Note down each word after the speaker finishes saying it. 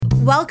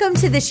Welcome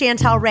to the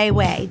Chantel Ray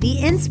Way, the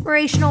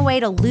inspirational way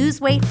to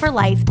lose weight for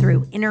life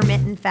through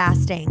intermittent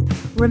fasting.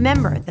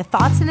 Remember, the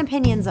thoughts and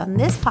opinions on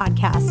this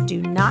podcast do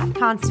not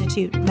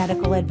constitute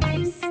medical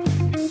advice.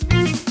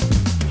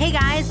 Hey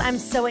guys, I'm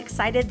so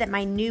excited that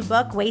my new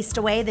book, Waste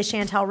Away, The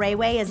Chantel Ray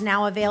Way, is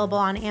now available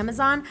on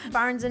Amazon,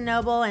 Barnes &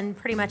 Noble, and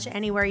pretty much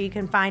anywhere you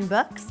can find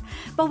books.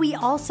 But we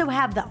also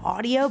have the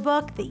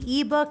audiobook,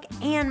 the ebook,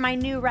 and my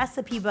new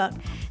recipe book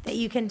that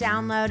you can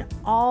download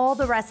all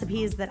the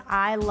recipes that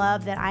I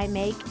love that I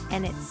make,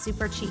 and it's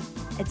super cheap.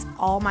 It's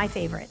all my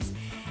favorites.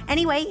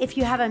 Anyway, if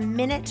you have a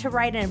minute to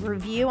write a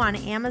review on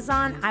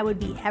Amazon, I would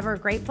be ever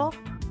grateful.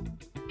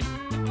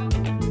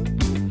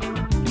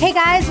 Hey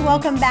guys,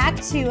 welcome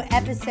back to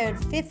episode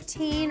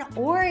 15,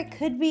 or it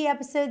could be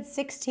episode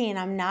 16.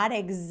 I'm not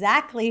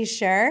exactly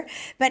sure,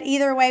 but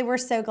either way, we're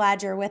so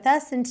glad you're with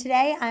us. And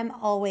today I'm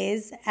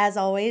as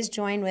always,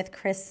 joined with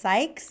Chris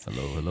Sykes.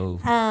 Hello.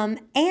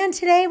 And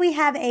today we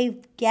have a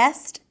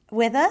guest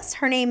with us.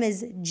 Her name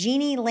is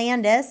Jeannie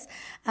Landis,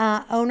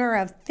 owner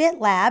of Fit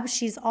Lab.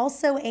 She's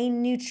also a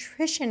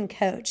nutrition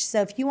coach.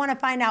 So if you want to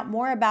find out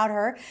more about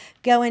her,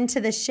 go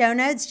into the show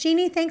notes.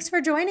 Jeannie, thanks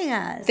for joining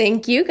us.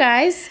 Thank you,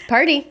 guys.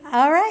 Party.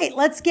 All right,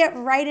 let's get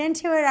right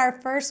into it. Our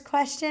first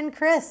question,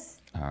 Chris.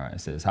 All right,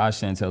 it says, hi,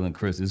 Chantel and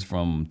Chris. This is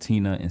from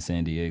Tina in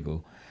San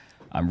Diego.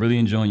 I'm really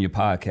enjoying your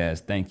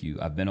podcast. Thank you.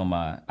 I've been on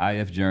my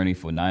IF journey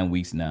for 9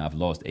 weeks now. I've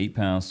lost 8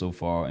 pounds so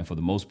far, and for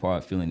the most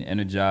part, feeling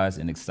energized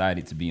and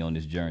excited to be on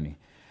this journey.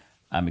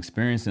 I'm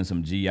experiencing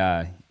some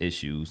GI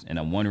issues, and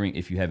I'm wondering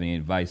if you have any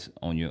advice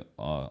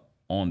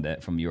on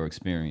that from your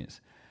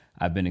experience.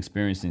 I've been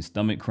experiencing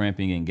stomach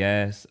cramping and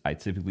gas. I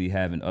typically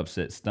have an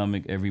upset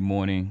stomach every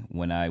morning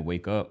when I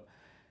wake up.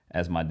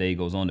 As my day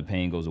goes on, the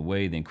pain goes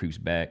away, then creeps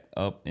back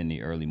up in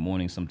the early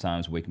morning,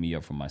 sometimes wake me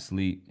up from my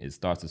sleep. It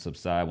starts to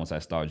subside once I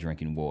start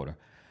drinking water.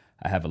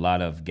 I have a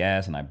lot of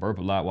gas and I burp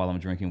a lot while I'm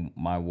drinking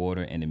my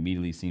water, and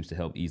immediately seems to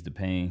help ease the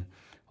pain.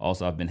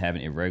 Also, I've been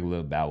having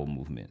irregular bowel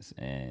movements,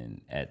 and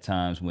at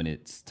times when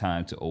it's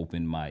time to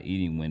open my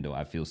eating window,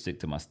 I feel sick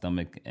to my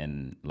stomach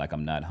and like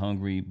I'm not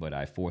hungry, but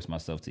I force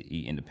myself to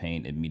eat and the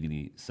pain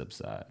immediately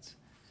subsides.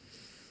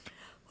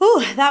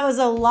 Ooh, that was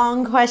a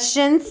long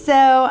question.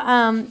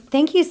 So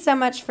thank you so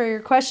much for your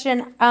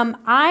question.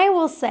 I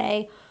will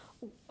say,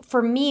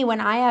 for me, when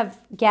I have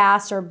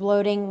gas or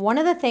bloating, one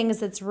of the things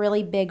that's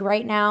really big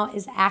right now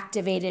is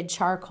activated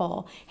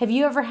charcoal. Have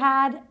you ever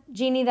had,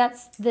 Jeannie,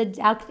 that's the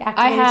activated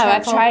charcoal? I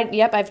have.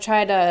 I've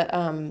tried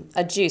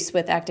a juice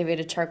with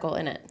activated charcoal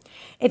in it.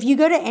 If you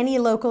go to any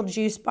local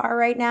juice bar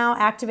right now,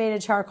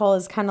 activated charcoal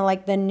is kind of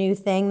like the new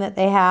thing that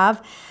they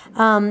have.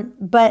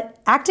 But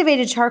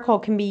activated charcoal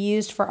can be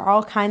used for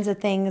all kinds of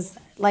things,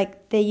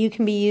 you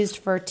can be used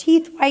for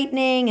teeth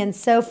whitening and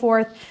so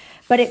forth.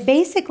 But it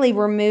basically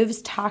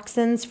removes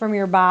toxins from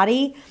your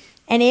body,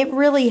 and it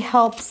really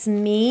helps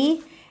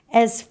me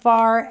as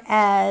far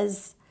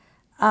as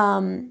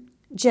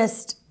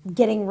just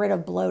getting rid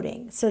of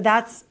bloating. So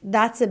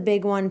that's a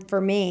big one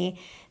for me.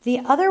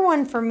 The other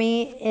one for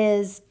me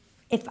is,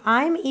 if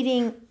I'm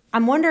eating,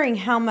 I'm wondering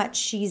how much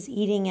she's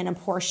eating in a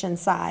portion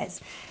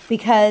size,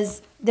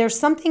 because there's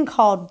something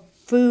called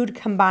food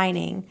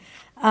combining.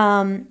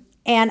 And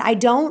I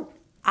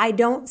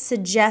don't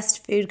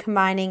suggest food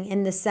combining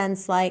in the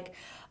sense like,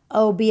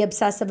 be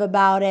obsessive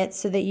about it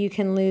so that you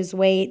can lose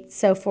weight,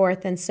 so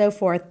forth and so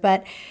forth.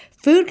 But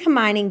food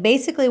combining,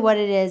 basically what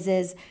it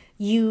is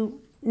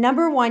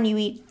number one, you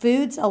eat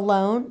fruits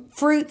alone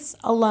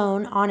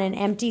on an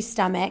empty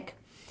stomach.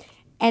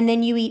 And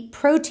then you eat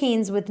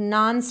proteins with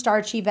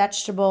non-starchy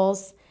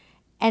vegetables,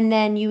 and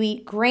then you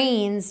eat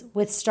grains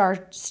with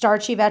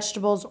starchy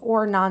vegetables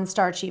or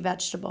non-starchy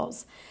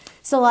vegetables.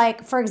 So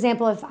for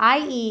example, if I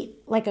eat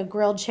like a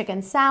grilled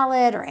chicken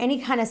salad or any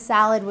kind of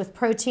salad with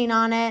protein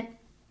on it,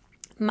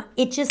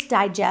 it just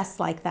digests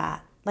like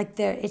that.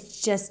 It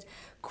just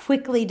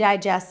quickly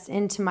digests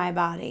into my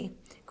body.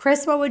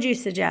 Chris, what would you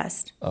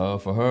suggest?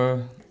 For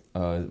her,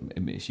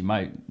 she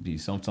might be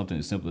something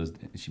as simple as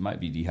she might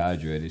be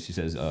dehydrated. She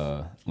says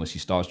when she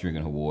starts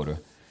drinking her water,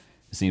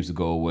 it seems to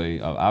go away.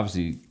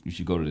 Obviously, you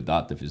should go to the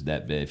doctor if it's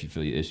that bad. If you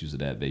feel your issues are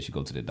that bad, you should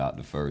go to the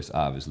doctor first,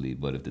 obviously.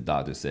 But if the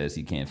doctor says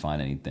he can't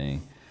find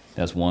anything,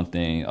 that's one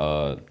thing.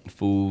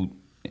 Food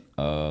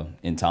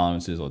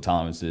intolerances or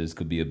tolerances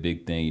could be a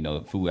big thing.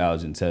 Food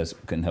allergen tests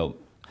can help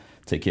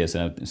take care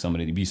of some of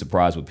it. You'd be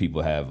surprised what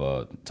people have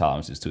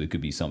tolerances to. It could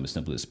be something as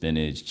simple as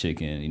spinach,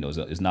 chicken.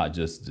 It's not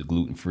just the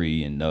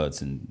gluten-free and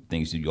nuts and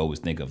things you always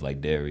think of like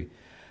dairy.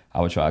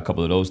 I would try a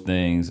couple of those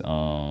things.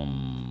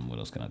 What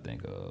else can I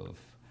think of?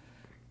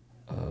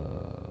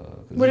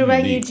 What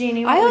about you,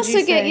 Jeannie? I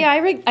also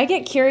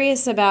get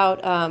curious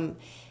about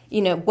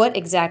what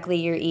exactly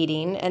you're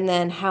eating and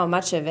then how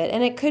much of it.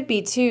 And it could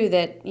be too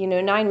that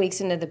 9 weeks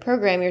into the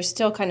program, you're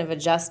still kind of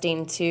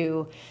adjusting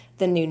to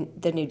the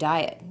new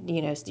diet.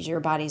 Your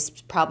body's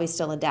probably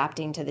still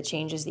adapting to the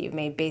changes that you've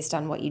made based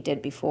on what you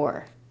did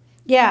before.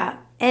 Yeah,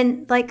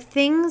 and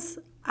things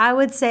I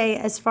would say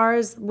as far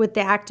as with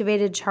the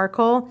activated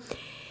charcoal,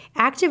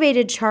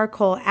 Activated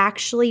charcoal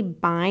actually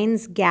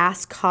binds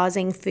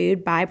gas-causing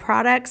food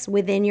byproducts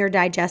within your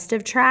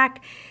digestive tract,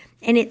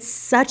 and it's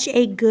such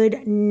a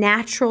good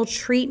natural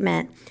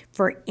treatment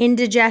for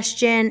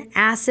indigestion,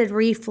 acid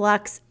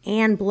reflux,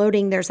 and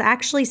bloating. There's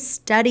actually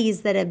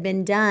studies that have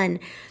been done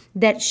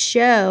that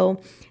show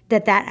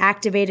that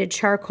activated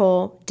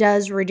charcoal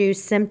does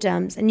reduce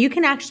symptoms. And you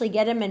can actually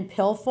get them in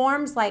pill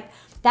forms. Like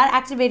that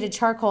activated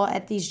charcoal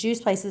at these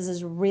juice places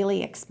is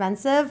really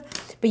expensive,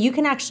 but you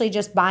can actually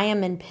just buy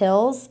them in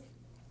pills.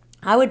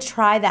 I would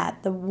try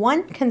that. The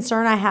one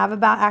concern I have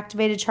about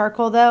activated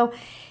charcoal, though,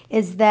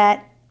 is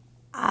that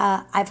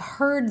I've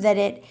heard that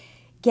it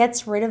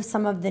gets rid of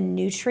some of the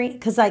nutrient,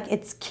 because like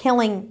it's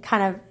getting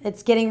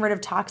rid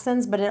of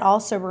toxins, but it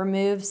also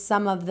removes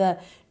some of the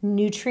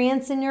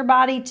nutrients in your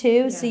body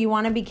too. Yeah. So you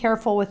want to be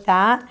careful with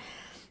that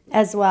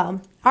as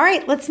well. All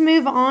right, let's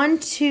move on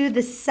to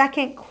the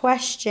second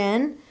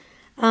question.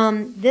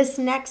 This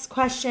next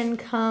question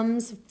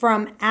comes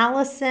from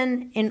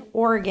Allison in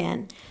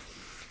Oregon.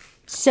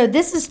 So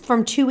this is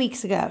from 2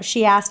 weeks ago.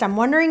 She asked, I'm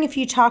wondering if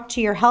you talk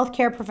to your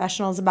healthcare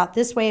professionals about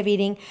this way of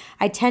eating.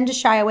 I tend to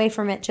shy away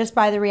from it just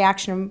by the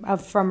reaction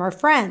from her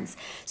friends.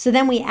 So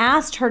then we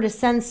asked her to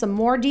send some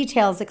more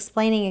details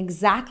explaining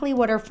exactly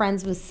what her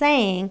friends was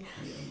saying.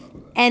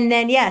 And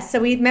then, yes, so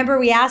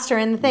we asked her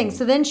in the thing.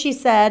 So then she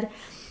said,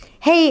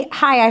 hi,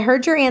 I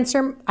heard your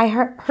answer. I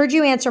heard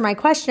you answer my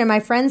question. My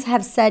friends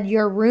have said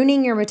you're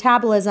ruining your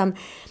metabolism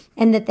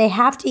and that they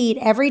have to eat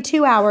every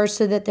 2 hours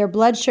so that their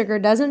blood sugar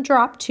doesn't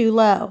drop too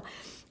low.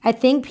 I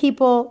think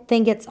people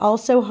think it's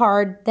also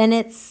hard. Then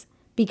it's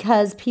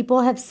because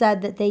people have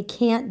said that they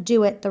can't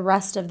do it the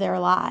rest of their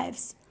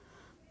lives.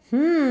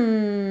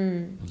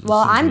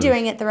 Well, I'm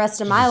doing it the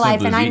rest of my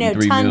life, and I know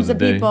tons of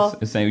people.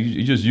 It's saying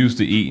you're just used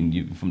to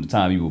eating. From the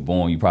time you were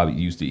born, you probably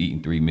used to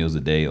eating 3 meals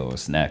a day or a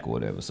snack or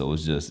whatever. So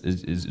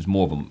it's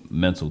more of a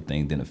mental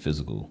thing than a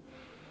physical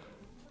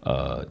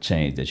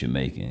change that you're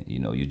making. You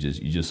know, you're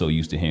just so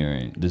used to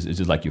hearing this. It's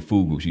just like your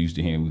food groups. You're used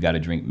to hearing, we got to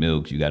drink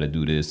milk, you got to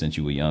do this since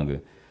you were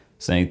younger.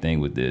 Same thing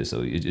with this.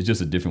 So it's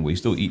just a different way. You're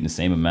still eating the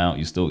same amount.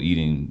 You're still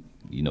eating,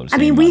 the same amount of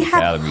calories. We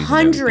have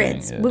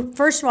hundreds. Yeah.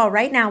 First of all,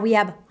 right now we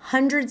have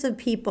hundreds of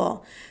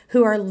people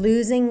who are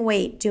losing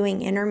weight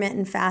doing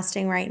intermittent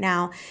fasting right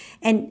now.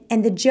 And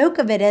the joke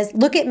of it is,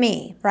 look at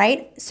me,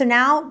 right? So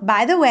now,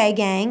 by the way,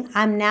 gang,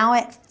 I'm now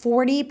at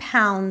 40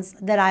 pounds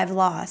that I've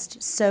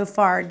lost so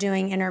far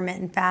doing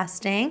intermittent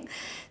fasting.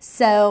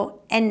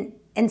 So, and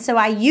so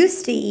I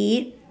used to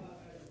eat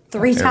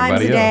 3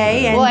 times a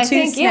day and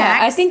 2 snacks. Yeah,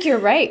 I think you're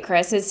right,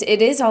 Chris.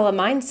 It is all a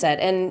mindset,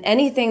 and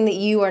anything that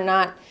you are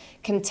not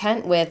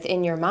content with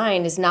in your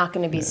mind is not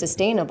going to be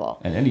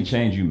sustainable. And any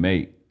change you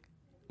make,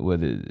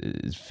 whether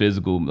it's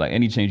physical, like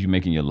any change you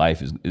make in your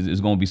life is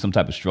going to be some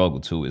type of struggle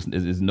too. It's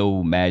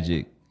no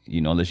magic,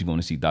 unless you're going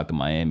to see Dr.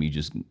 Miami,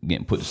 just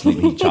getting put to sleep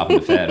and he's chopping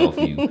the fat off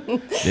of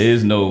you.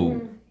 There's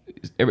no,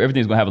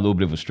 everything's going to have a little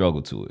bit of a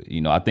struggle to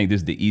it. I think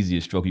this is the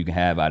easiest struggle you can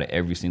have out of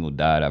every single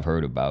diet I've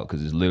heard about,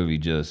 because it's literally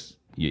just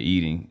you're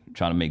eating,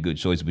 trying to make good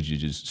choices, but you're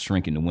just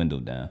shrinking the window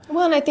down.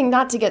 Well, and I think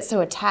not to get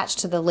so attached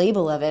to the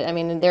label of it. I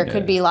mean, there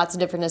could be lots of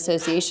different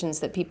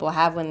associations that people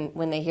have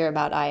when they hear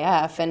about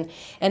IF, and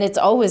it's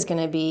always going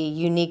to be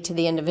unique to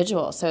the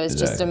individual. So it's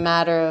just a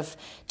matter of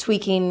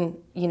tweaking,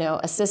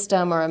 a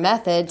system or a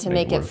method to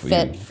make it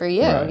fit for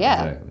you. Right,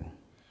 yeah. Exactly.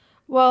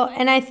 Well,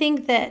 and I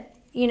think that,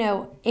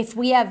 if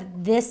we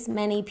have this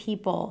many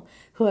people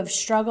who have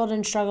struggled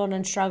and struggled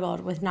and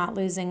struggled with not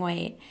losing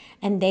weight,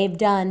 and they've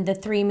done the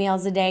 3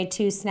 meals a day,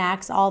 2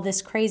 snacks, all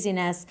this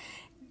craziness,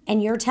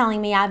 and you're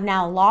telling me I've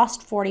now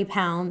lost 40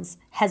 pounds,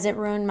 has it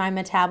ruined my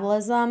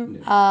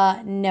metabolism?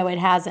 No, it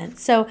hasn't.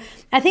 So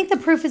I think the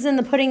proof is in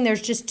the pudding.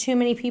 There's just too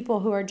many people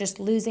who are just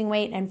losing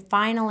weight. And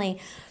finally,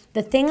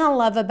 the thing I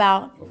love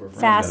about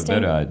fasting. Got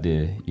a better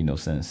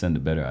idea, send a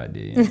better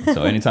idea.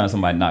 So anytime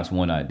somebody knocks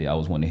one idea, I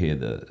always want to hear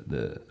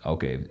the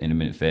okay,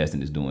 intermittent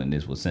fasting is doing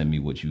this. Well, send me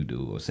what you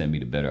do, or send me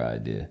the better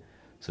idea,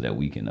 so that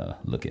we can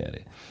look at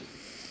it.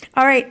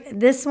 All right,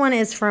 this one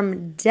is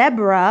from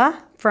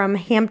Deborah from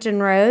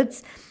Hampton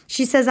Roads.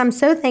 She says, I'm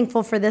so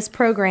thankful for this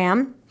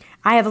program.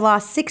 I have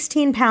lost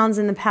 16 pounds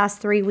in the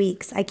past 3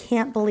 weeks. I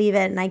can't believe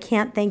it, and I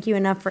can't thank you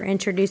enough for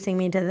introducing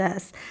me to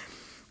this.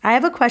 I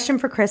have a question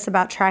for Chris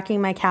about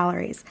tracking my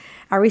calories.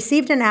 I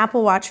received an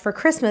Apple Watch for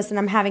Christmas, and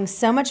I'm having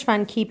so much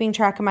fun keeping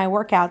track of my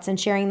workouts and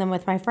sharing them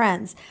with my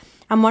friends.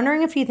 I'm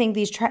wondering if you think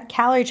these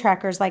calorie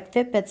trackers like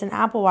Fitbits and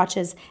Apple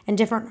Watches and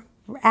different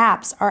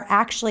apps are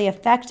actually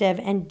effective,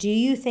 and do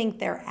you think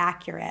they're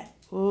accurate?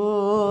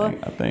 Ooh. I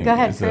think Go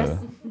ahead, Chris.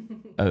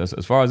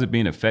 As far as it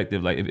being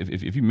effective, like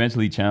if you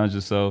mentally challenge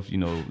yourself,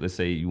 let's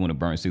say you want to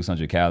burn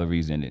 600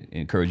 calories and it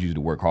encourages you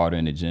to work harder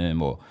in the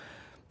gym or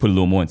put a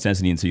little more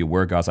intensity into your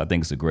workouts, I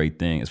think it's a great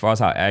thing. As far as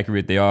how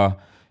accurate they are,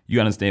 you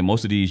understand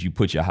most of these, you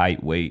put your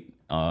height, weight,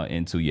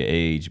 into your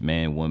age,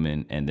 man,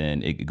 woman, and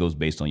then it goes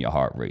based on your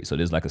heart rate. So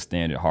there's like a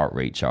standard heart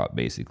rate chart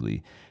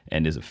basically,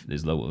 and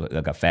there's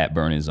like a fat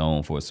burning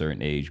zone for a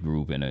certain age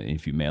group, and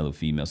if you're male or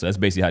female. So that's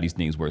basically how these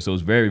things work. So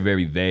it's very,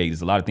 very vague.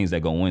 There's a lot of things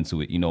that go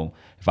into it. You know,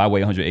 if I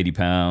weigh 180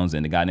 pounds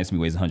and the guy next to me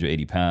weighs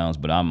 180 pounds,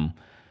 but I'm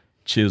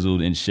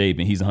chiseled in shape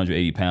and he's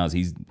 180 pounds,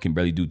 he can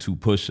barely do 2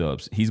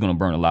 push-ups, he's going to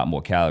burn a lot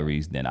more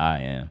calories than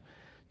I am,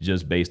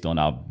 just based on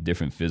our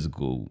different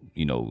physical,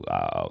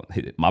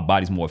 my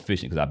body's more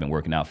efficient because I've been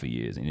working out for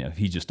years. And if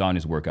he's just starting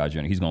his workout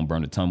journey, he's going to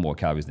burn a ton more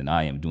calories than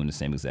I am doing the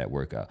same exact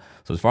workout.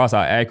 So as far as how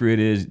accurate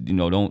it is,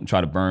 don't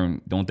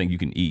think you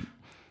can eat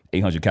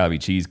 800 calorie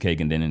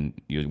cheesecake and then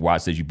your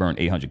watch says you burned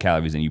 800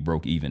 calories and you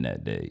broke even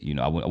that day.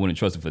 I wouldn't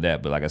trust it for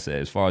that. But like I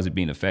said, as far as it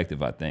being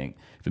effective, I think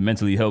if it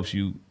mentally helps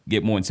you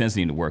get more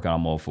intensity in the workout,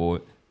 I'm all for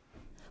it.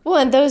 Well,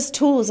 and those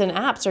tools and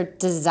apps are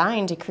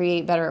designed to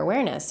create better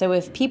awareness. So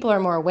if people are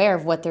more aware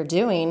of what they're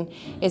doing,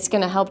 it's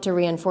going to help to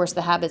reinforce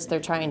the habits they're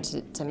trying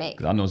to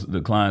make. I know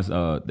the clients,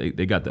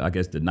 they got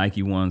the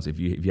Nike ones. If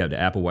you have the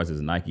Apple Watch,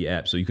 there's a Nike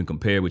app, so you can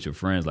compare with your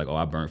friends. Like,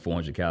 I burned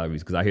 400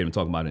 calories, because I hear them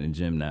talking about it in the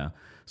gym now.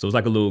 So it's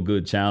like a little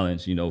good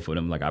challenge, for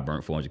them. Like, I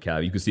burnt 400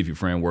 calories. You can see if your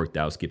friend worked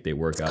out, skip their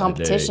workout. It's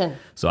competition.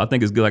 So I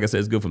think it's good. Like I said,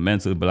 it's good for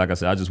mental. But like I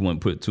said, I just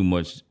wouldn't put too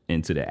much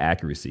into the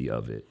accuracy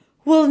of it.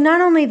 Well, not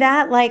only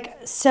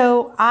that,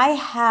 so I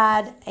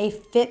had a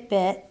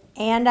Fitbit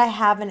and I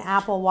have an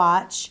Apple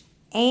Watch,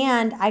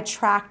 and I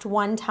tracked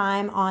one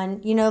time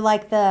on,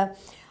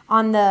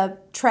 on the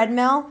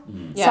treadmill.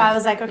 Yeah. So I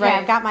was like, okay, right.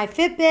 I've got my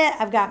Fitbit,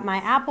 I've got my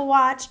Apple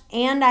Watch,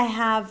 and I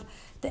have,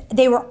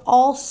 they were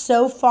all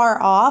so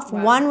far off.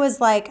 Wow. One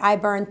was like, I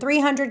burned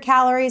 300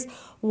 calories.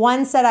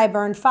 One said I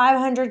burned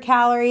 500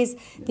 calories.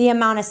 The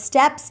amount of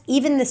steps,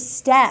 even the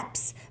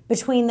steps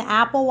between the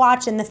Apple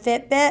Watch and the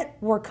Fitbit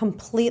were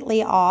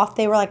completely off.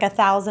 They were like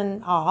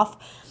 1,000 off.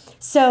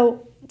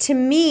 So to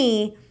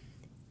me,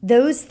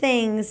 those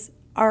things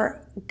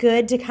are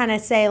good to kind of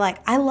say,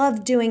 I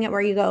love doing it where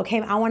you go,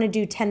 okay, I want to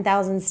do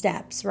 10,000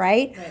 steps,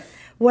 right?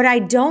 What I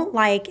don't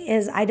like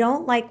is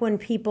when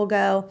people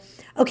go,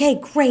 okay,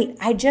 great,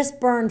 I just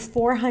burned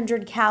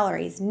 400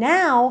 calories.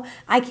 Now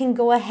I can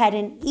go ahead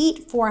and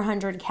eat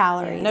 400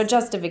 calories. No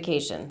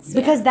justifications.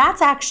 Because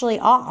that's actually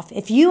off.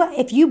 If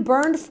you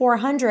burned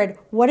 400,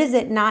 what is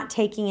it not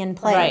taking in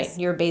place? Right,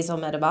 your basal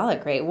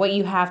metabolic rate, what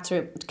you have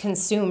to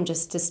consume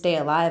just to stay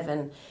alive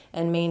and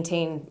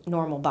maintain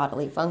normal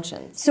bodily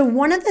functions. So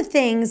one of the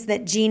things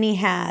that Jeannie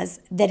has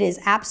that is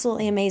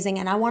absolutely amazing,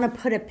 and I want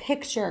to put a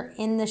picture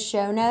in the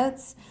show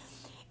notes,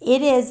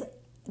 it is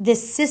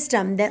this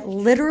system that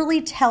literally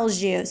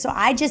tells you, so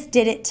I just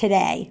did it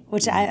today,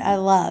 which I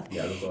love.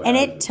 Yeah, and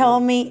it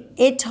told me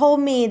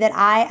that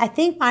I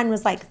think mine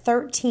was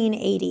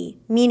 1380,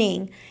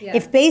 meaning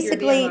if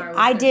basically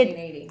I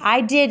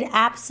did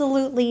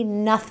absolutely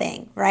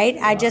nothing, right?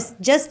 Wow. I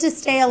just to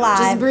stay alive.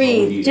 Just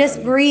breathe.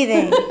 Just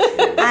breathing.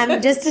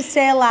 Just to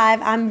stay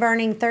alive, I'm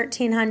burning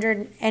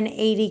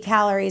 1,380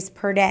 calories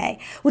per day,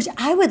 which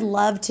I would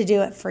love to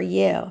do it for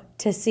you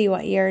to see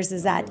what yours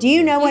is at. Do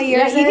you know what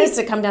yours is? Yeah, he needs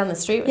to come down the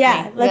street with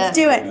me. Let's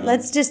do it.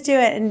 Let's just do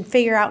it and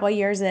figure out what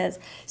yours is.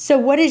 So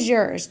what is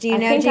yours? Do you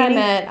know, Jeannie?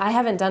 I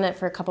haven't done it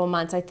for a couple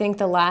months. I think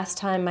the last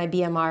time my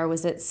BMR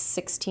was at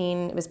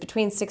 16, it was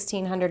between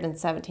 1,600 and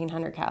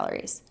 1,700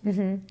 calories.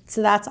 Mm-hmm.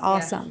 So that's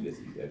awesome.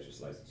 Yeah.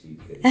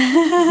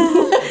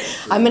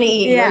 I'm going to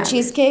eat your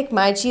cheesecake,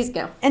 my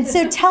cheesecake. And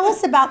so tell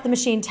us about the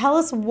machine. Tell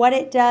us what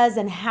it does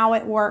and how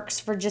it works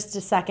for just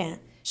a second.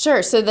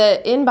 Sure. So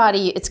the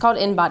InBody, it's called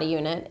InBody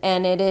unit,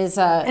 and it is.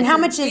 And how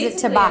much is it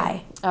to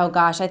buy? Oh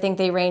gosh, I think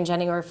they range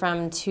anywhere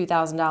from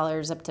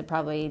 $2,000 up to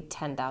probably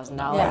 $10,000.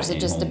 Yeah. It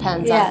just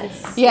depends on.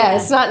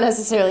 It's not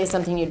necessarily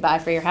something you'd buy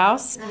for your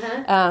house,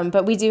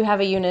 but we do have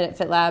a unit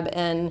at FitLab,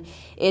 and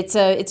it's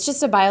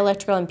just a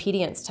bioelectrical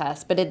impedance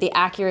test, but the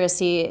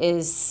accuracy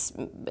is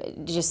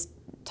just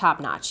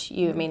top notch.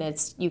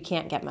 You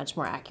can't get much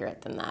more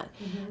accurate than that.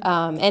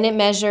 And it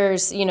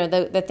measures,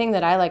 the thing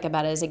that I like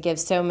about it is it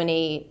gives so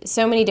many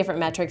different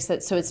metrics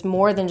so it's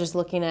more than just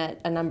looking at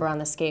a number on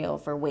the scale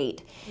for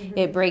weight.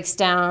 It breaks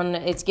down,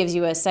 it gives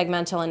you a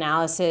segmental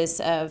analysis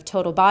of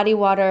total body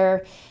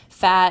water,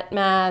 fat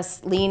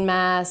mass, lean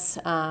mass,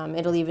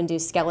 it'll even do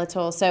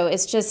skeletal. So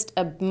it's just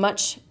a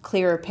much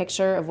clearer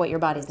picture of what your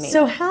body's made.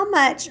 So how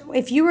much,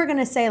 if you were going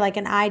to say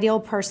an ideal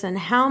person,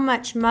 how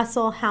much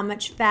muscle, how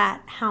much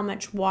fat, how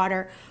much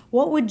water,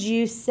 what would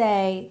you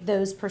say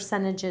those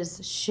percentages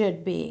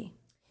should be?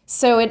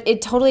 So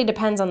it totally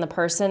depends on the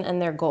person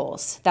and their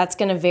goals. That's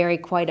going to vary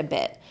quite a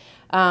bit.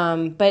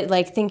 But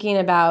thinking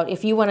about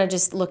if you want to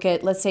just look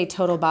at, let's say,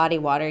 total body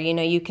water,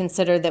 you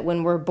consider that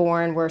when we're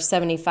born, we're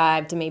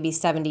 75 to maybe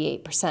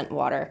 78%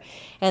 water.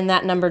 And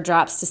that number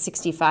drops to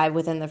 65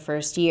 within the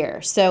first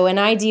year. So an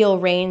ideal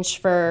range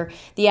for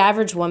the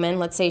average woman,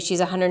 let's say she's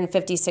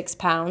 156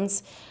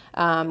 pounds,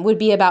 would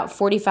be about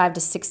 45 to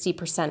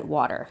 60%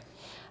 water.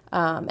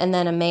 And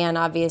then a man,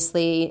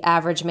 obviously,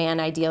 average man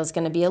ideal is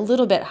going to be a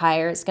little bit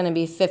higher. It's going to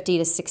be 50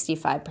 to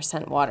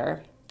 65%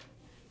 water.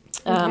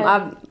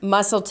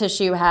 Muscle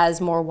tissue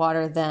has more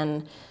water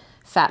than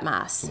fat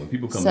mass. When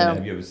people come in,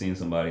 have you ever seen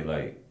somebody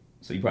like,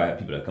 so you probably have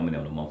people that come in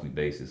on a monthly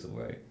basis,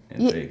 right,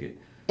 and take it.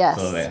 Yes.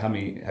 So like,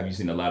 have you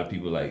seen a lot of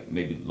people like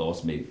maybe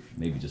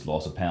just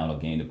lost a pound or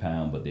gained a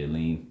pound, but they're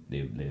lean,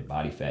 their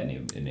body fat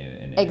and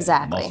their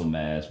exactly. muscle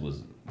mass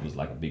was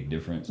like a big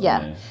difference.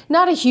 Yeah,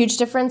 not a huge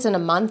difference in a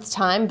month's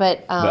time,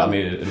 but I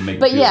mean, it'll make.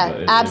 But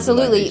yeah,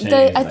 absolutely.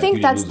 I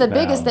think that's the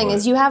biggest thing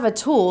is you have a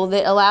tool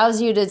that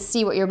allows you to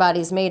see what your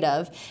body's made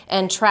of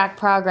and track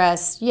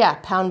progress. Yeah,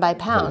 pound by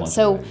pound.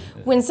 So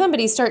when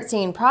somebody starts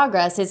seeing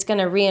progress, it's going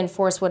to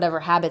reinforce whatever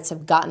habits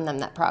have gotten them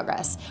that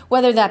progress,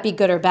 whether that be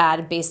good or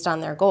bad based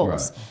on their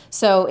goals. Right.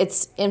 So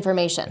it's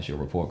information. That's your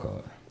report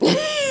card.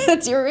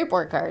 That's your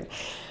report card.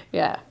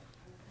 Yeah.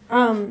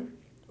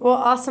 Well,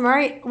 awesome. All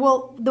right.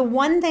 Well, the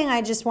one thing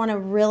I just want to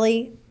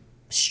really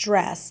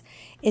stress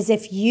is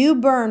if you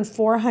burn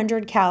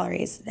 400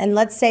 calories, and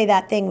let's say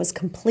that thing was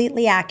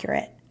completely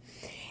accurate,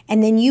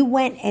 and then you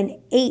went and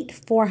ate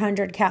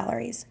 400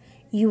 calories,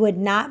 you would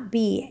not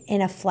be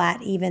in a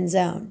flat, even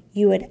zone.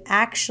 You would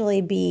actually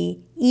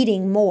be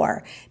eating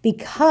more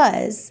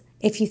because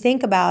if you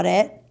think about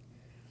it,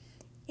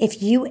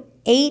 if you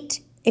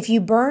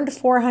burned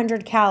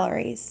 400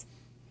 calories,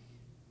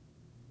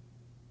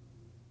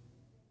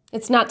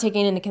 it's not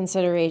taking into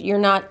consideration, you're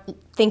not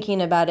thinking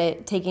about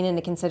it, taking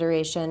into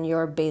consideration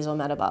your basal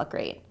metabolic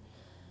rate.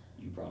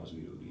 You promised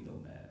me there would be no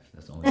math.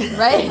 That's the only thing.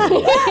 Right?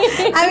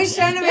 I was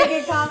trying to make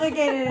it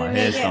complicated and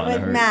make it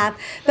with math.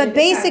 But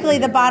basically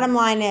the bottom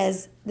line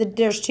is that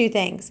there's two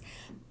things.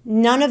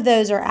 None of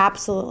those are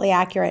absolutely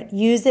accurate.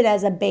 Use it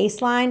as a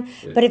baseline.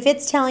 But if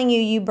it's telling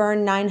you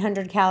burn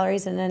 900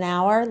 calories in an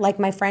hour, like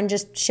my friend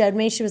just showed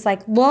me, she was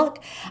like,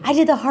 look, I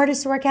did the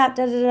hardest workout,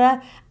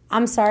 da-da-da.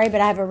 I'm sorry,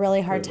 but I have a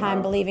really hard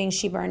time believing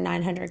she burned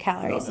 900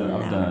 calories in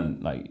an hour.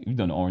 You've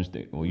done the Orange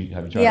Theory. Well,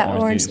 have you tried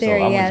Orange Theory?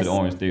 So I went yes. to the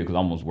Orange Theory because I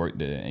almost worked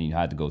there, and you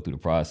had to go through the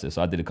process.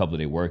 So I did a couple of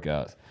their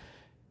workouts,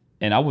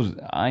 and I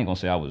ain't gonna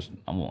say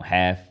I'm on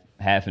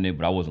half in it,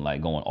 but I wasn't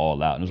like going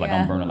all out. And it was like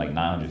I'm burning like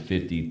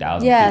 950,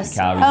 1,050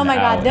 calories. Oh my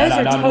God, those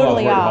are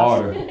totally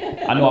off.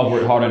 I know I've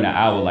worked harder in an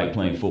hour, like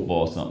playing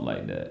football or something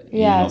like that. Yes. You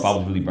know, if I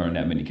was really burning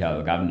that many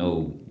calories, like I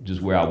know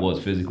just where I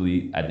was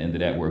physically at the end of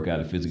that workout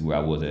and physically where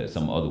I was at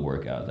some other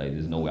workouts. Like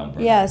there's no way I'm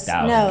burning 1,000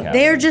 calories.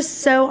 They're just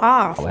so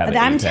off.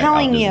 I'm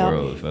telling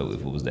you. If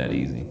it was that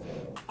easy.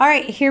 All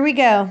right, here we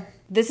go.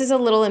 This is a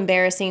little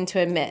embarrassing to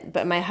admit,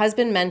 but my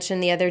husband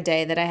mentioned the other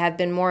day that I have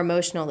been more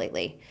emotional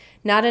lately.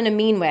 Not in a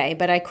mean way,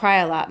 but I cry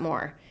a lot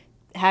more.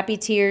 Happy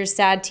tears,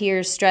 sad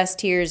tears, stress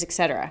tears,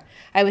 etc.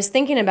 I was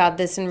thinking about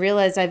this and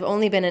realized I've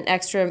only been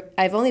extra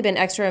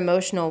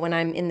emotional when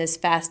I'm in this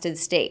fasted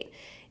state.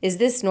 Is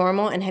this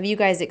normal, and have you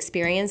guys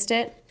experienced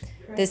it?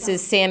 This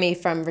is Sammy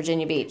from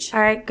Virginia Beach.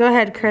 All right, go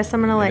ahead, Chris. I'm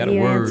going to let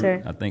you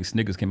answer. I think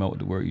Snickers came out with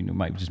the word,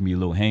 might just be a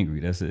little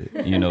hangry. That's it.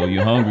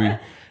 You're hungry. I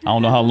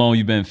don't know how long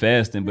you've been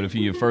fasting, but if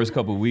in your first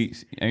couple of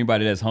weeks,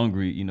 anybody that's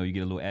hungry, you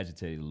get a little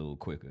agitated a little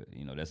quicker.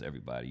 That's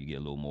everybody. You get a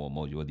little more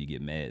emotional, whether you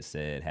get mad,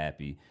 sad,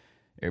 happy.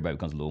 Everybody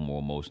becomes a little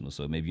more emotional.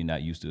 So maybe you're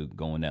not used to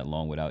going that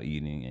long without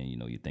eating, and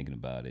you're thinking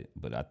about it.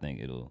 But I think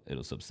it'll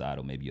subside,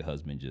 or maybe your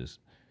husband just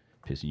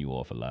pissing you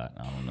off a lot.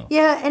 I don't know.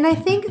 Yeah, and I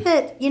think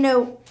that,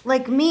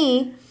 like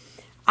me,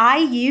 I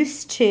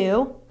used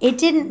to, it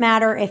didn't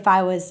matter if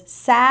I was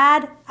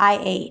sad, I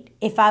ate.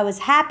 If I was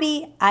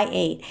happy, I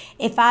ate.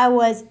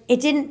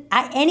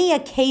 Any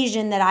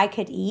occasion that I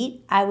could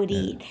eat, I would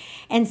eat.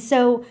 And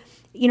so,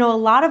 a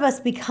lot of us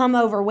become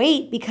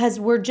overweight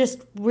because we're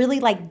just really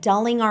like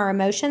dulling our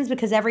emotions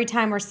because every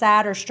time we're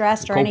sad or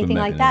stressed or anything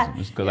like that,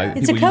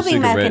 it's a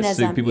coping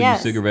mechanism. People use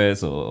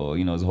cigarettes or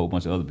there's a whole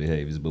bunch of other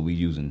behaviors, but we're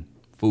using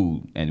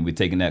food and we're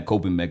taking that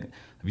coping mechanism.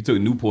 If you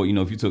took Newport,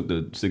 if you took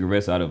the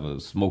cigarettes out of a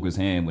smoker's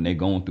hand when they're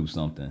going through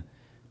something,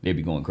 they'd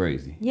be going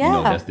crazy.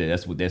 Yeah.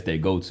 That's their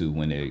go-to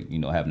when they're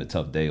having a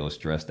tough day or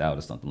stressed out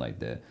or something like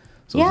that.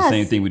 So it's the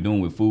same thing we're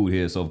doing with food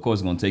here. So of course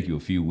it's gonna take you a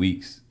few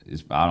weeks.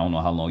 I don't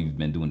know how long you've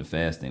been doing the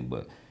fasting,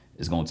 but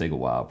it's gonna take a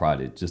while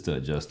probably just to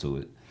adjust to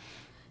it.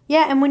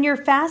 Yeah, and when you're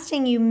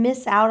fasting, you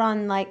miss out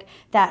on like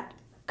that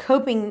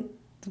coping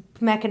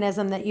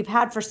mechanism that you've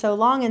had for so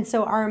long, and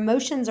so our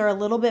emotions are a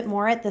little bit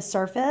more at the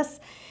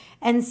surface.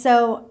 And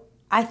so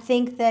I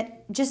think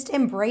that just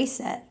embrace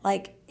it.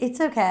 Like, it's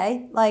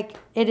okay. Like,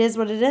 it is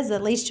what it is.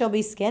 At least you'll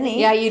be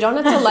skinny. Yeah, you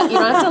don't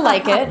have to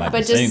like it,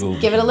 but just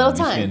give it a little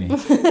time.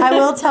 I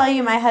will tell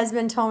you, my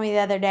husband told me the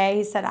other day,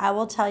 he said, I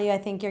will tell you, I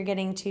think you're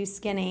getting too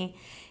skinny.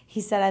 He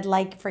said, I'd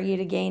like for you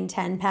to gain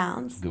 10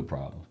 pounds. Good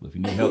problem. But if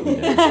you need help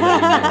with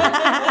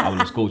that, I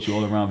will escort you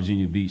all around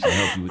Virginia Beach and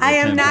help you with that. I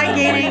am not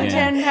gaining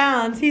 10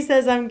 pounds. He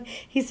says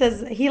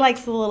he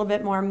likes a little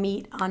bit more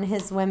meat on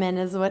his women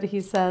is what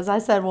he says. I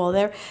said, well,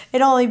 it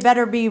only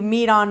better be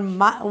meat on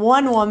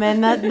one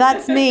woman.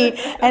 That's me.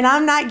 And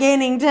I'm not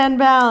gaining 10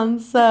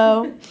 pounds.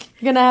 So you're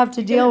going to have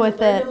to deal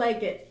with it. I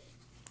like it.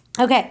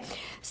 Okay.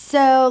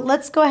 So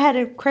let's go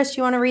ahead. Chris,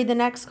 you want to read the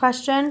next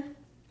question?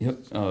 Yep,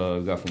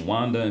 we got from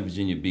Wanda in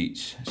Virginia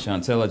Beach.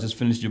 Chantel, I just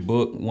finished your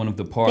book. One of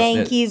the parts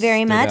Thank you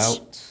very much.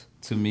 Stood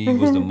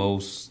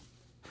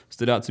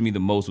out to me the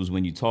most was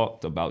when you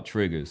talked about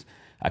triggers.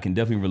 I can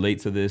definitely relate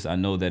to this. I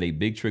know that a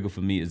big trigger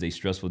for me is a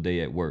stressful day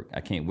at work.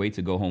 I can't wait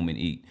to go home and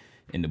eat.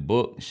 In the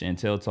book,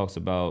 Chantel talks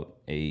about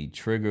a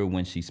trigger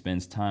when she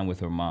spends time with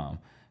her mom.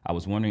 I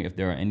was wondering if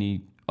there are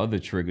any other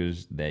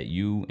triggers that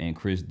you and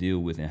Chris deal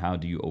with, and how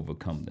do you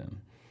overcome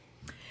them?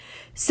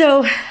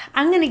 So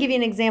I'm going to give you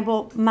an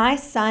example. My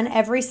son,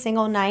 every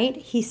single night,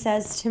 he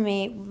says to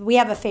me, we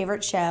have a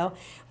favorite show.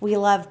 We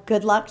love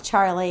Good Luck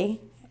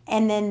Charlie.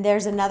 And then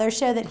there's another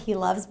show that he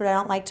loves, but I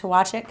don't like to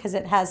watch it because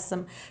it has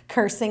some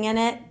cursing in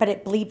it, but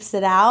it bleeps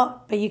it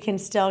out, but you can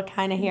still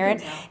kind of hear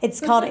it. It's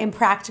called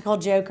Impractical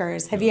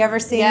Jokers. Have you ever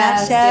seen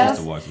that show? I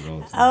used to watch it all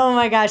the time. Oh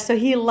my gosh. So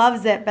he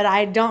loves it, but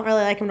I don't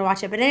really like him to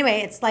watch it. But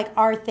anyway, it's like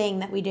our thing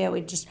that we do.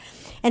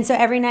 And so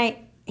every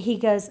night he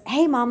goes,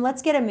 "Hey Mom,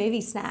 let's get a movie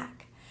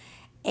snack."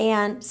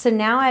 And so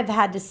now I've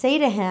had to say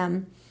to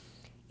him,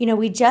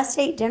 we just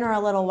ate dinner a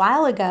little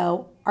while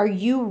ago. Are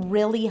you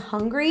really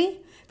hungry?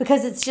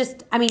 Because it's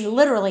just,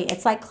 literally,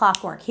 it's like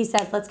clockwork. He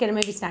says, let's get a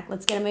movie snack.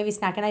 Let's get a movie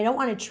snack. And I don't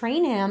want to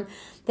train him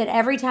that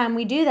every time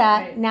we do that,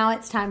 right, now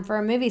it's time for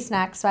a movie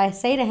snack. So I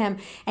say to him,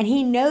 and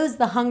he knows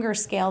the hunger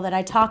scale that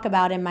I talk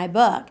about in my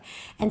book.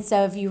 And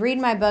so if you read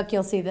my book,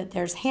 you'll see that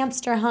there's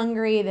hamster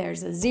hungry.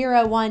 There's a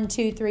 0, 1,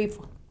 2, 3,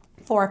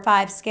 4,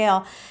 5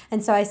 scale.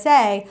 And so I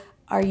say,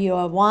 are you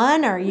a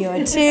 1? Are you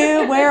a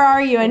 2? Where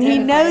are you? And he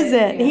knows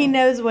it. Yeah. He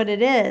knows what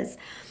it is.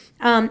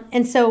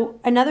 And so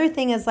another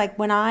thing is, like,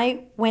 when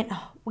I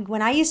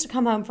used to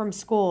come home from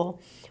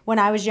school when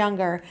I was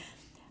younger,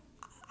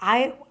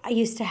 I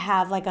used to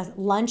have like a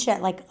lunch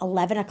at like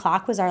 11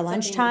 o'clock was our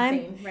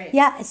lunchtime. Right.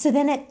 Yeah. So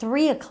then at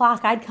 3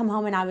 o'clock, I'd come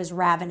home and I was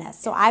ravenous.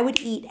 So I would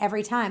eat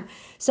every time.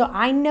 So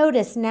I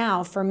notice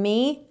now for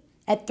me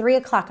at 3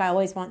 o'clock, I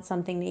always want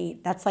something to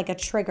eat. That's like a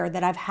trigger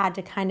that I've had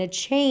to kind of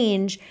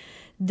change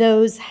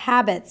those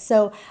habits.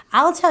 So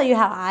I'll tell you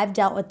how I've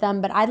dealt with them,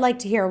 but I'd like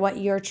to hear what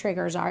your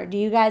triggers are. Do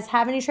you guys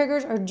have any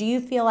triggers, or do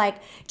you feel like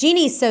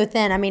Jeannie's so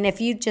thin?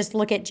 If you just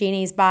look at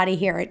Jeannie's body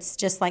here, it's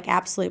just like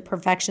absolute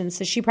perfection.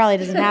 So she probably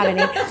doesn't have any.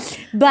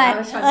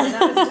 But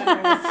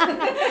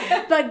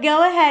but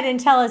go ahead and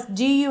tell us,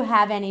 do you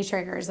have any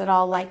triggers at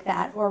all like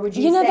that, or would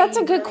you? That's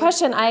a good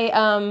question.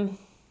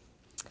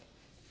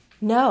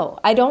 No,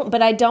 I don't.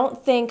 But I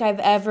don't think I've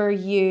ever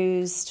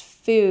used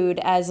food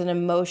as an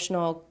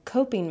emotional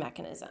coping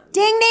mechanism.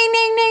 Ding, ding,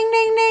 ding, ding,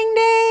 ding, ding,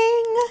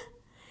 ding.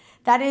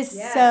 That is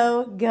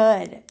so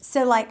good.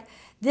 So, like,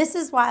 this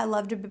is why I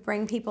love to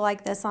bring people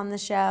like this on the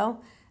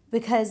show,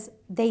 because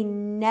they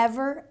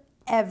never,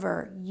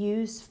 ever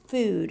use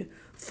food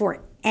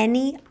for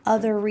any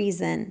other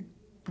reason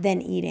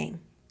than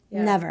eating.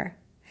 Yeah. Never.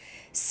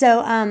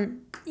 So,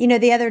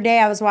 the other day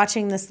I was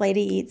watching this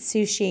lady eat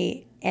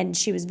sushi, and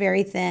she was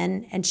very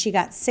thin, and she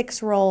got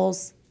 6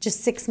 rolls, just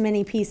 6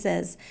 mini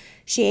pieces.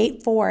 She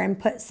ate 4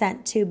 and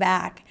sent 2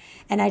 back.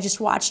 And I just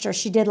watched her.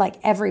 She did like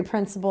every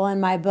principle in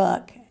my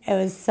book. It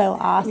was so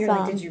awesome. You're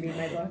like, did you read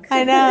my book?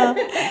 I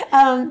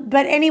know.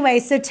 But anyway,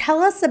 so tell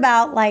us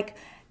about like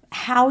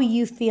how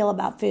you feel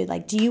about food.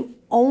 Like, do you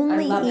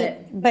only I love eat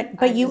it.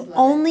 But you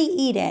only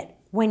eat it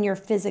when you're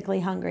physically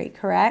hungry,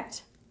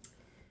 correct?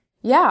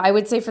 Yeah, I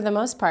would say for the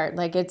most part.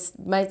 Like, it's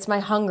my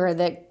hunger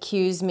that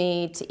cues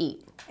me to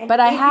eat. But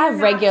I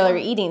have regular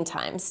eating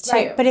times too.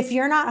 Right, but if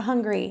you're not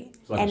hungry,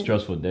 it's like a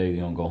stressful day,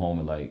 you don't go home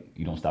and like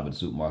you don't stop at the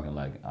supermarket and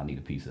like I need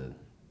a piece of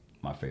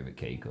my favorite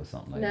cake or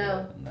something like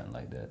that. Nothing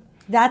like that.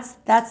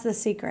 That's the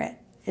secret.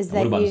 Is that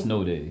what about the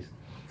snow days?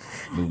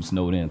 We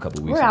snowed in a couple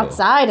of weeks ago. We're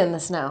outside in the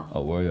snow.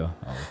 Oh, were you?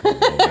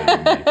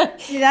 Oh, okay.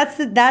 See,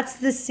 that's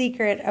the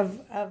secret of.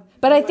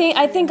 But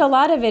I think a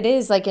lot of it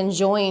is like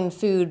enjoying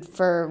food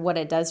for what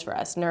it does for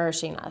us,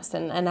 nourishing us,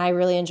 and I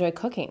really enjoy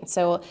cooking.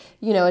 So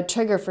a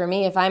trigger for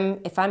me, if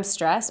I'm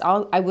stressed,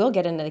 I will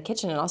get into the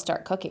kitchen and I'll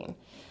start cooking.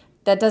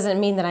 That doesn't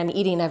mean that I'm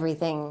eating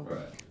everything. Right.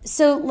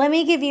 So let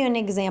me give you an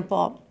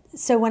example.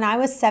 So when I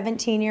was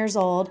 17 years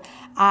old,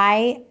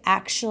 I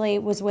actually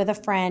was with a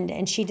friend,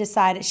 and she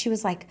decided, she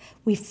was like,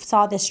 we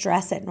saw this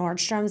dress at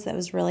Nordstrom's that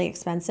was really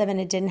expensive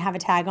and it didn't have a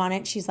tag on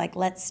it. She's like,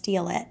 let's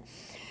steal it.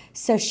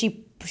 So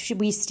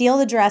we steal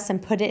the dress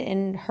and put it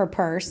in her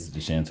purse. The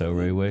Chantel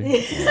Ray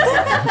way?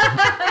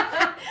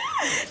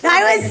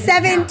 I was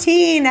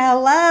 17.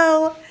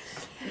 Hello.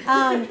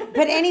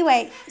 But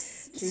anyway,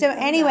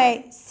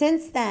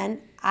 since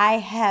then, I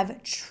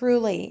have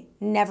truly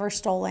never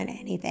stolen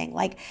anything.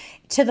 Like,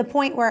 to the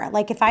point where,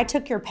 like, if I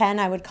took your pen,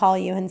 I would call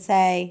you and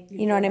say,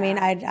 you know what I mean?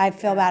 I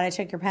feel bad I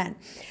took your pen.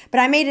 But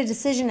I made a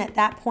decision at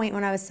that point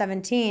when I was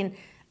 17,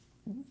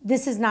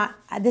 this is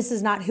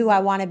not who I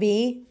want to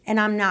be, and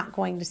I'm not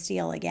going to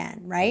steal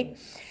again, right?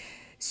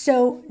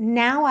 So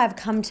now I've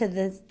come to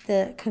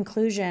the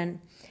conclusion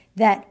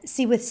that,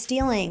 see, with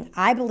stealing,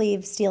 I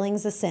believe stealing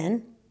is a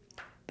sin.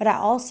 But I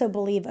also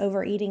believe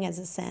overeating is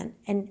a sin.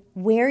 And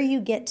where you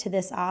get to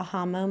this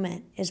aha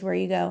moment is where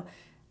you go,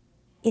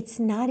 it's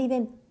not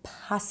even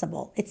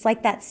possible. It's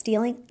like that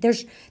stealing.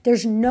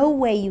 There's no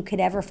way you could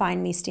ever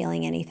find me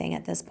stealing anything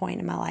at this point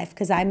in my life,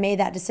 because I made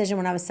that decision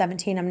when I was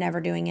 17. I'm never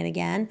doing it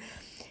again.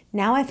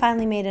 Now I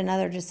finally made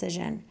another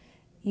decision.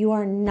 you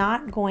are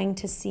not going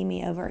to see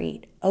me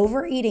overeat.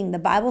 Overeating, the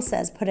Bible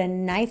says, put a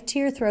knife to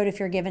your throat if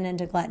you're given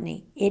into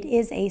gluttony. It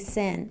is a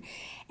sin.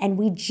 And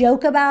we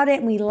joke about it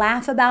and we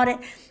laugh about it.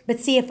 But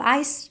see, if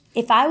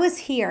I was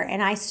here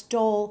and I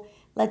stole,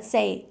 let's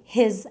say,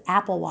 his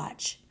Apple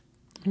Watch,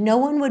 no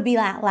one would be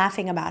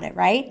laughing about it,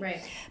 right?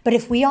 Right. But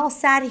if we all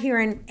sat here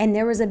and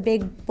there was a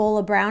big bowl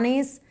of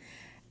brownies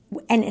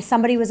and if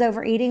somebody was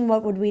overeating,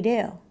 what would we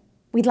do?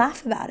 We'd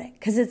laugh about it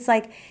because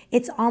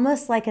it's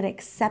almost like an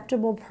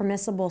acceptable,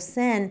 permissible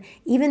sin,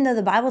 even though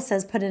the Bible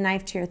says put a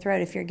knife to your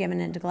throat if you're given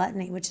into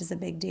gluttony, which is a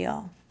big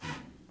deal.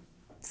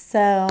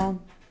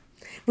 So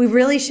we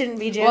really shouldn't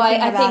be joking about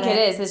it. Well, I think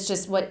it is. It's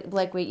just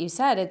what you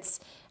said.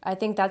 I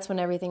think that's when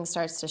everything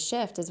starts to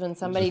shift, is when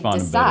somebody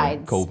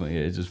decides.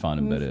 It's just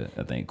finding better,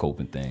 I think,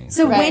 coping things.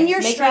 So when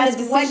you're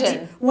stressed,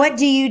 what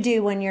do you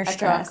do when you're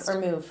stressed? Cook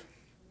or move.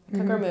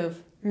 Cook or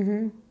move.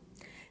 Mm-hmm.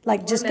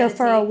 Like just go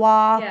for a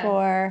walk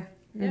or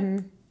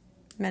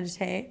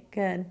meditate.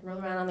 Good. Roll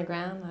around on the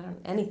ground.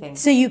 Anything.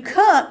 So you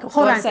cook.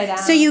 Hold on. Down.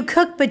 So you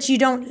cook, but you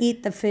don't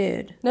eat the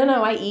food.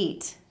 No, I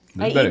eat.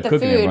 I eat the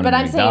food, but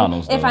I'm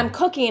saying if I'm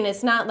cooking,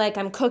 it's not like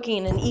I'm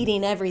cooking and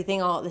eating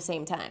everything all at the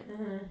same time.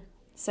 Mm-hmm.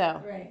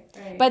 So, right.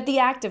 But the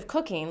act of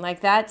cooking,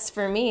 like that's,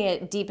 for me,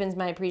 it deepens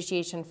my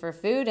appreciation for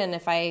food. And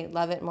if I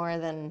love it more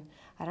than,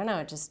 I don't know,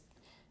 it just...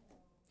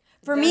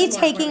 For me,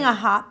 taking a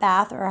hot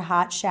bath or a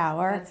hot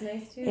shower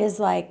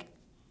is like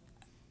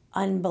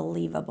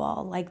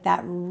unbelievable. Like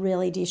that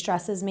really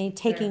de-stresses me.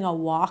 Taking a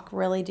walk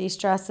really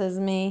de-stresses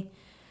me.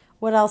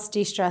 What else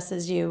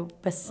de-stresses you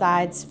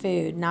besides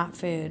food, not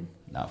food?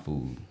 Not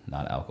food,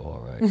 not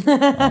alcohol,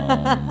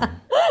 right?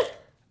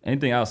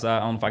 Anything outside,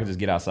 I don't know if I could just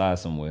get outside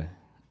somewhere.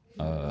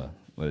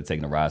 Whether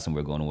taking a ride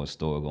somewhere, going to a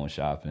store, going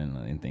shopping,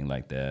 or anything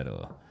like that,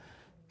 or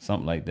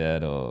something like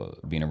that, or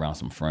being around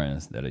some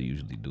friends that'll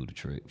usually do the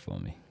trick for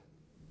me.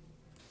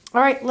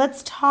 All right,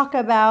 let's talk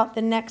about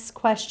the next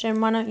question.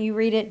 Why don't you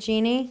read it,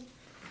 Jeannie?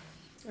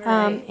 All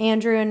right.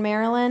 Andrew in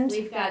Maryland.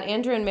 We've got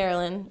Andrew in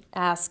Maryland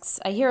asks,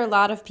 I hear a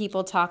lot of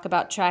people talk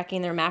about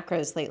tracking their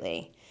macros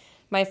lately.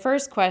 My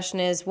first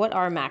question is, what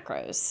are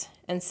macros?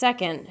 And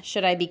second,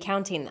 should I be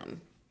counting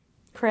them?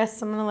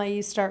 Chris, I'm going to let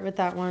you start with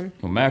that one.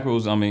 Well,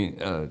 macros, I mean,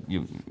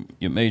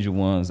 your major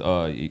ones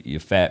are your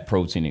fat,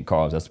 protein, and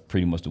carbs. That's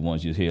pretty much the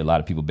ones you hear a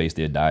lot of people base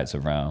their diets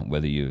around,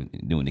 whether you're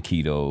doing the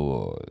keto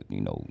or,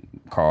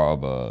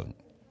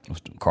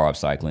 carb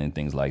cycling,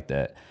 things like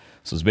that.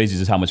 So it's basically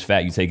just how much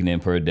fat you're taking in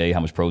per day, how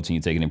much protein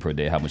you're taking in per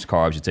day, how much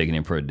carbs you're taking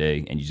in per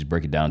day, and you just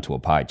break it down to a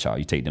pie chart.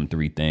 You take them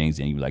three things,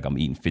 and you're like, I'm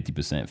eating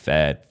 50%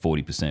 fat,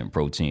 40%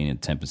 protein, and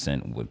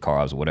 10% with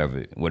carbs or whatever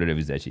it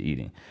is that you're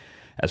eating.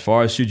 As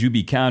far as should you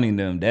be counting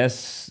them,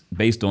 that's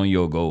based on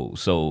your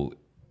goals. So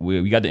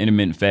we got the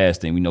intermittent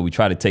fasting. We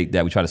try to take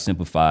that. We try to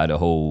simplify the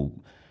whole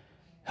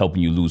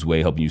helping you lose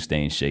weight, helping you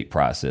stay in shape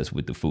process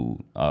with the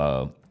food.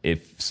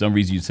 If for some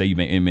reason you say you've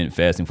been intermittent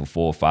fasting for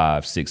 4,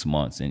 5, 6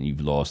 months and you've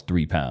lost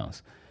 3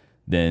 pounds,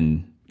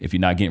 then if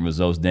you're not getting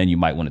results, then you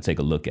might want to take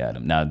a look at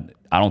them. Now,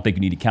 I don't think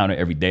you need to count it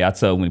every day. I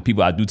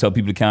do tell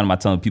people to count them. I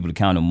tell people to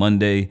count them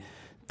Monday,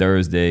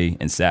 Thursday,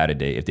 and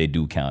Saturday if they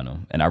do count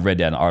them. And I read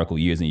that in an article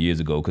years and years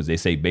ago because they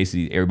say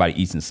basically everybody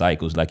eats in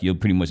cycles. Like you'll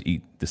pretty much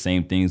eat the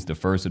same things the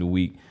first of the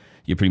week.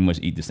 You pretty much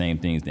eat the same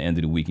things the end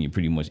of the week, and you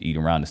pretty much eat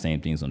around the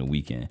same things on the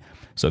weekend.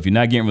 So if you're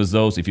not getting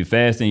results, if you're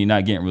fasting, you're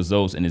not getting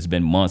results, and it's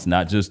been months,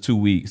 not just 2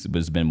 weeks, but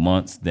it's been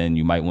months, then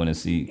you might want to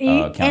see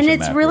count and your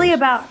it's macros. Really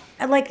about,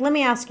 like, let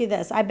me ask you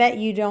this. I bet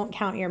you don't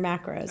count your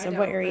macros of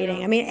what you're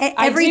eating. I mean,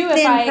 every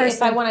thin person.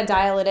 If I want to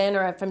dial it in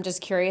or if I'm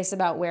just curious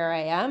about where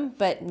I am.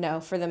 But no,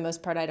 for the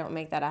most part, I don't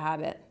make that a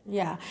habit.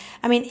 Yeah.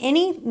 I mean,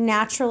 any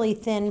naturally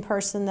thin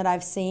person that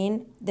I've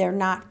seen, they're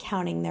not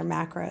counting their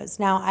macros.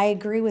 Now, I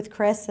agree with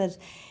Chris that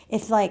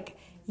if, like,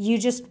 you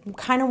just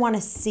kind of want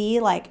to see,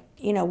 like,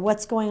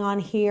 what's going on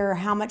here,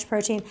 how much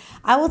protein.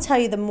 I will tell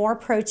you, the more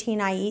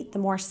protein I eat, the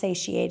more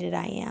satiated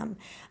I am.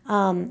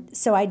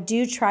 So I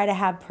do try to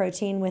have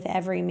protein with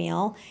every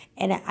meal.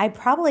 And I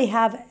probably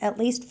have at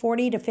least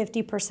 40 to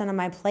 50% of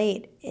my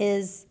plate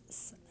is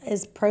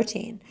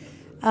protein,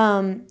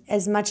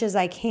 as much as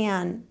I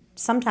can.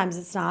 Sometimes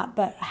it's not,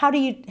 but how do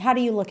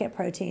you look at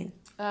protein?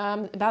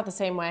 About the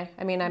same way.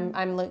 I mean,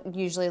 I'm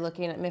usually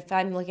looking at, if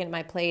I'm looking at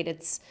my plate,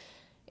 it's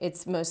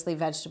mostly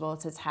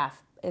vegetables.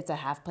 It's a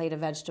half plate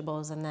of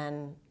vegetables, and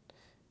then,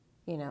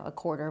 a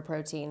quarter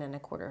protein and a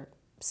quarter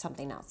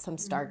something else, some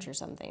starch or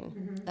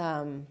something.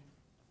 Mm-hmm.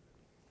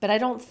 But I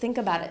don't think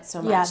about it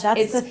so much. Yeah,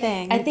 that's the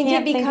thing. I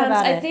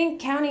think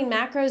counting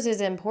macros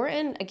is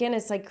important. Again,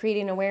 it's like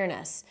creating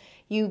awareness.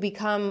 You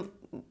become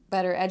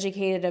better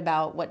educated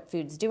about what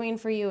food's doing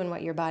for you and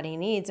what your body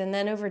needs. And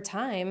then over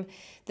time,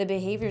 the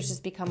behaviors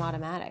just become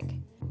automatic.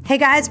 Hey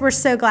guys, we're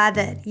so glad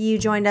that you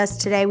joined us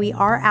today. We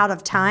are out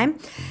of time,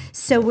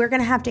 so we're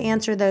going to have to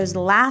answer those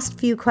last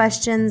few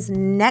questions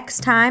next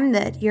time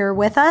that you're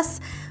with us.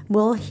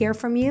 We'll hear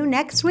from you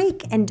next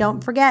week. And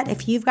don't forget,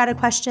 if you've got a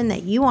question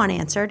that you want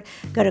answered,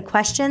 go to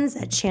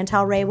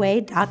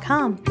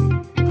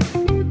questions@chantelrayway.com.